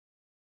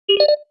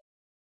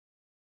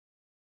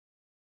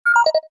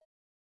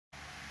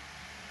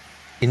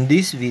In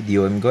this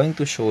video, I'm going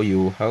to show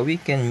you how we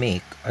can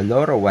make a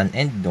LoRaWAN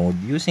end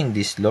node using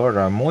this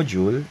LoRa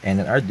module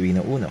and an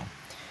Arduino Uno.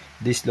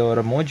 This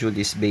LoRa module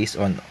is based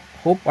on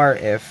Hope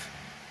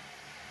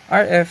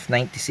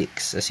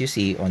RF96 as you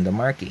see on the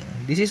marking.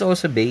 This is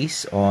also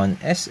based on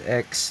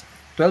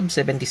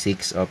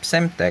SX1276 of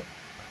Semtech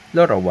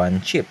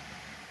LoRaWAN chip.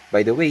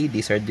 By the way,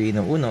 this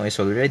Arduino Uno is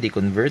already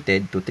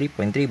converted to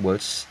 3.3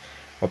 volts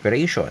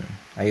operation.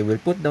 I will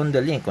put down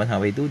the link on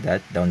how I do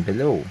that down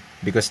below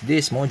because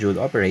this module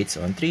operates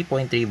on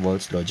 3.3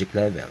 volts logic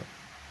level.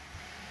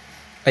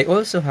 I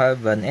also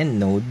have an end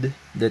node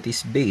that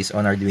is based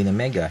on Arduino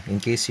Mega. In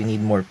case you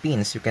need more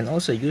pins, you can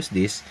also use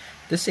this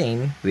the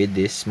same with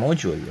this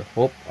module,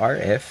 Hope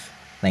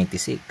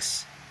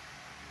RF96.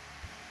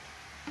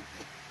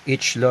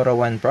 Each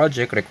LoRaWAN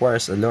project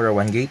requires a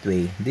LoRaWAN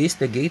gateway. This is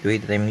the gateway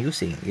that I'm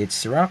using.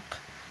 It's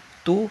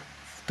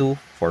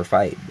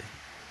ROC2245.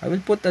 I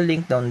will put a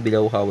link down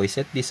below how I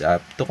set this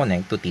up to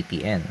connect to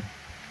TTN.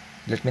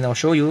 Let me now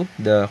show you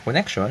the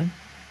connection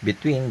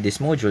between this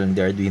module and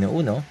the Arduino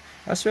Uno,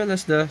 as well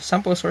as the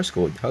sample source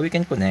code, how we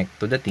can connect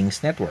to the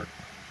Things Network.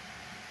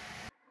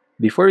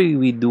 Before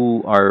we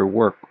do our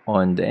work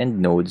on the end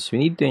nodes, we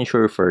need to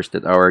ensure first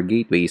that our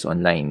gateway is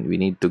online. We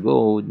need to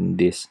go in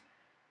this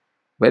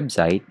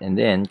website and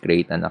then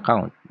create an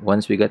account.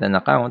 Once we get an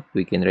account,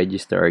 we can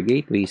register our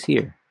gateways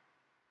here.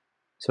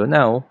 So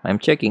now, I'm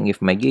checking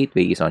if my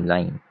gateway is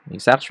online.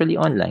 It's actually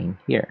online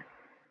here.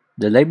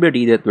 The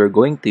library that we're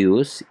going to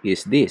use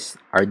is this,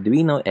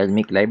 Arduino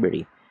LMIC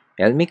library.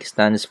 LMIC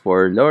stands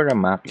for LoRa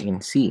Mac in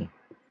C.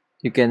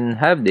 You can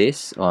have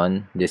this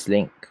on this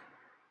link.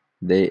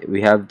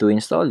 We have to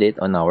install it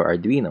on our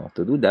Arduino.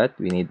 To do that,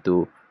 we need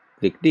to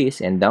click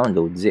this and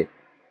download zip.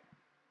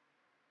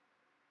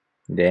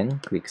 Then,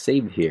 click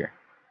save here.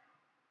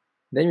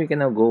 Then we can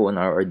now go on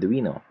our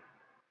Arduino.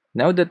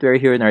 Now that we're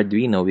here in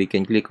Arduino, we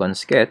can click on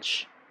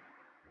Sketch,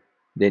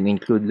 then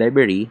include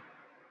library,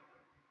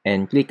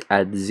 and click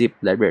add zip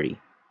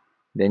library.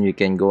 Then we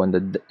can go on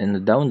the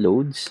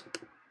downloads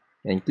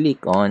and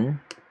click on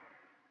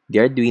the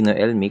Arduino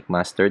LMIC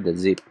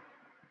master.zip.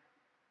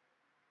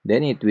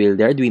 Then the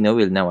Arduino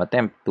will now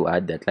attempt to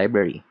add that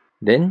library.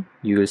 Then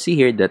you will see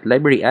here that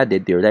library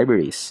added to your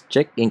libraries.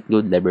 Check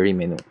include library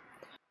menu.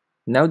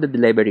 Now that the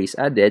library is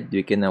added,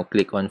 we can now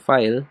click on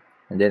file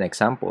and then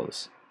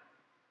examples.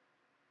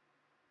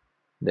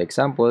 The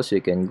examples,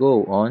 we can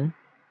go on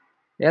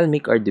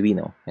LMIC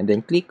Arduino and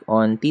then click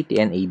on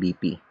TTN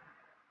ABP.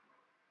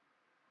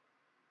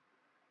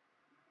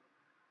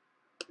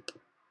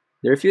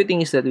 There are a few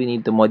things that we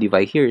need to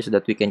modify here so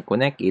that we can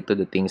connect it to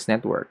the Things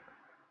Network.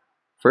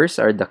 First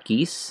are the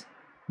keys,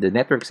 the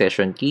network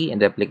session key and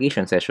the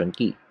application session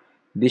key.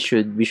 We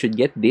should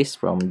get this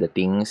from the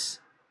Things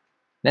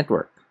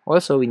Network.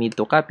 Also, we need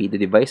to copy the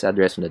device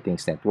address from the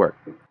Things Network.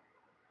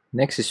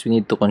 Next is we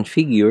need to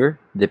configure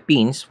the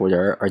pins for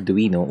our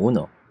Arduino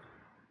Uno.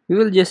 We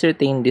will just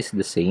retain this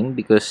the same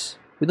because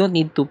we don't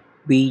need to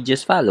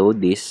just follow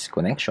this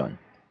connection.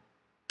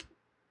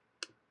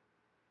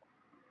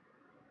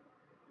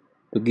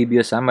 To give you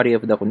a summary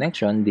of the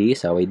connection, this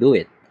is how I do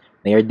it.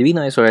 My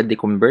Arduino is already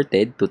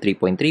converted to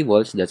 3.3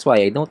 volts. That's why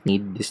I don't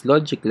need this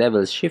logic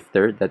level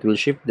shifter that will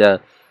shift the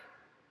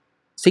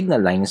signal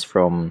lines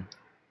from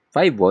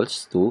 5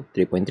 volts to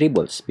 3.3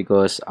 volts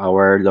because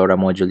our LoRa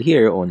module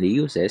here only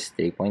uses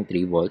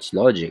 3.3 volts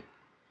logic.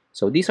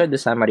 So these are the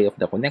summary of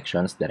the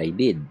connections that I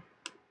did.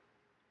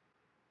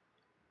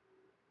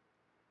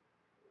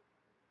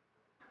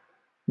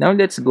 Now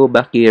let's go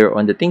back here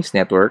on the Things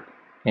Network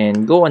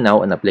and go on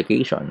now on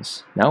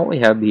applications. Now I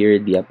have here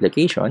the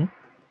application,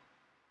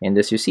 and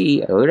as you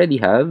see, I already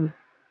have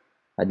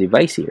a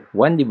device here,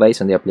 one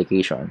device on the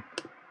application.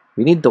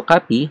 We need to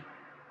copy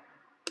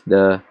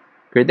the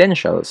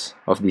credentials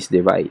of this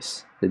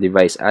device, the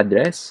device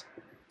address,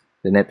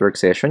 the network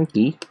session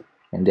key,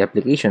 and the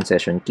application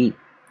session key.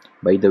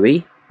 By the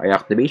way, our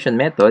activation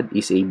method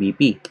is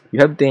ABP. You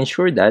have to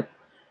ensure that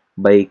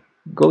by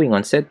going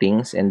on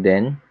settings and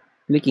then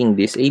clicking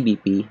this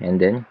ABP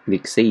and then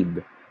click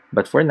save.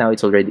 But for now,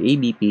 it's already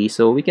ABP,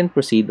 so we can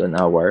proceed on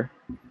our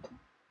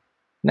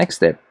next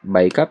step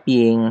by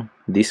copying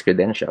these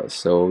credentials.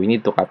 So we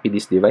need to copy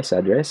this device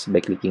address by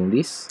clicking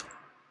this.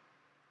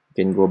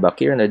 You can go back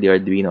here under the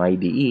Arduino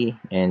IDE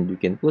and we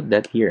can put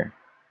that here.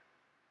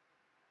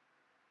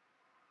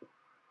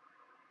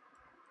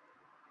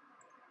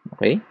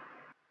 Okay.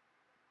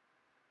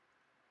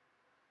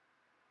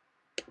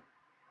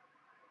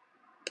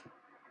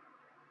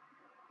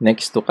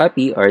 Next to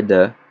copy are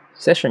the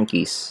session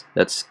keys.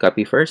 Let's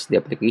copy first the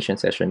application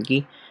session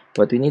key,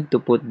 but we need to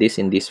put this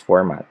in this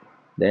format.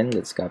 Then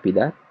let's copy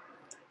that.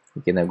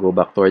 We can now go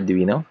back to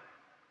Arduino.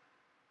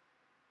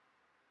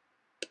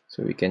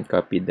 So we can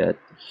copy that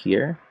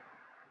here.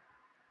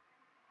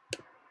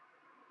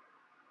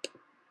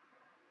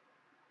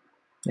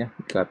 Yeah,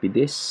 copy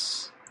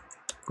this.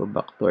 Go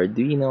back to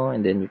Arduino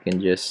and then we can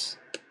just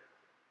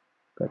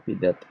copy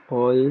that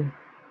all.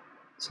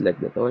 Select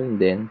that all and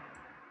then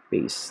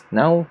paste.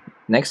 Now,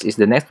 next is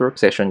the network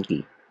session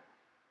key.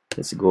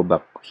 Let's go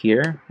back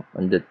here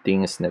on the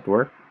Things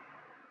Network.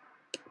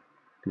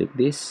 Click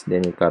this,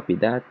 then we copy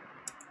that.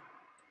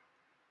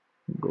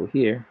 Go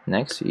here.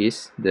 Next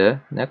is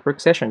the network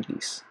session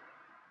keys.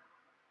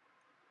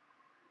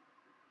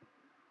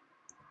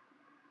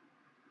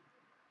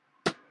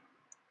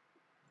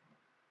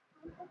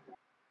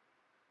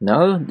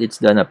 Now it's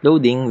done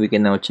uploading, we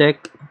can now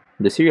check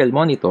the serial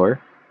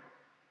monitor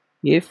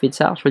if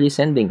it's actually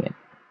sending it.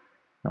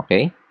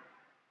 Okay,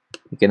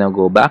 we can now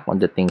go back on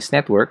the Things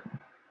Network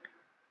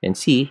and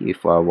see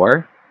if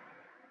our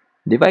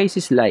device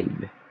is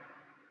live.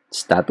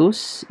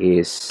 Status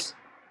is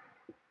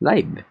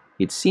live.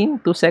 It's seen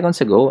 2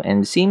 seconds ago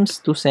and seems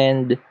to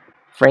send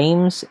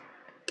frames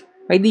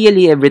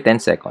ideally every 10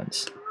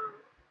 seconds.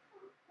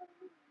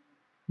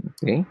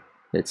 Okay,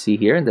 let's see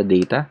here the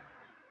data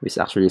is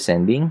actually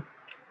sending.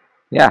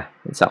 Yeah,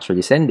 it's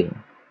actually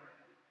sending.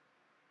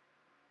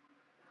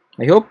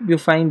 I hope you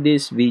find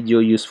this video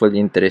useful,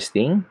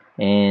 interesting,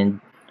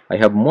 and I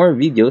have more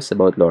videos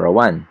about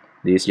LoRaWAN.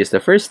 This is just the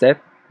first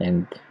step,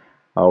 and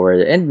our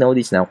end node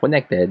is now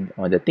connected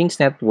on the Things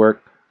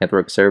Network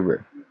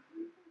server.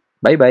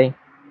 Bye-bye.